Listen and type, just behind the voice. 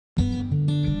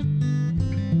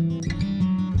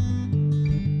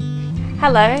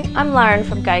Hello, I'm Lauren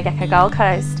from Gecko Gold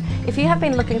Coast. If you have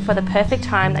been looking for the perfect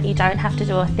home that you don't have to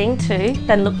do a thing to,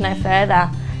 then look no further.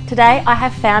 Today I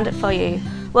have found it for you.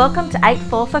 Welcome to 8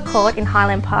 Forfar Court in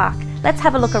Highland Park. Let's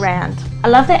have a look around. I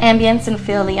love the ambience and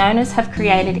feel the owners have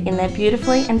created in their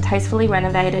beautifully and tastefully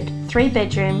renovated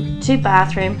 3-bedroom,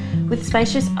 2-bathroom with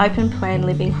spacious open plan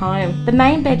living home. The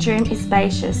main bedroom is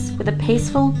spacious with a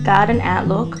peaceful garden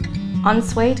outlook,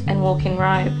 ensuite and walk-in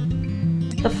robe.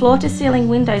 The floor-to-ceiling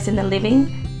windows in the living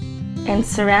and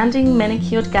surrounding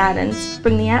manicured gardens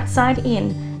bring the outside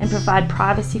in and provide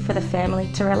privacy for the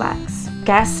family to relax.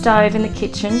 Gas stove in the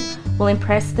kitchen will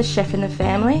impress the chef in the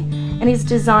family and is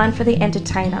designed for the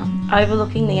entertainer,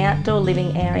 overlooking the outdoor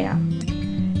living area.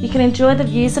 You can enjoy the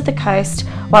views of the coast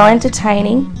while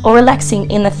entertaining or relaxing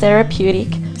in the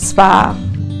therapeutic spa.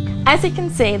 As you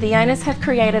can see, the owners have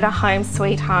created a home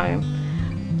sweet home.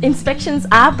 Inspections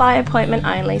are by appointment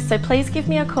only, so please give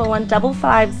me a call on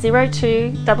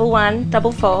 5502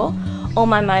 1144 or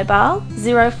my mobile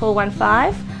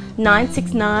 0415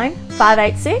 969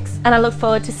 586, and I look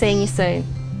forward to seeing you soon.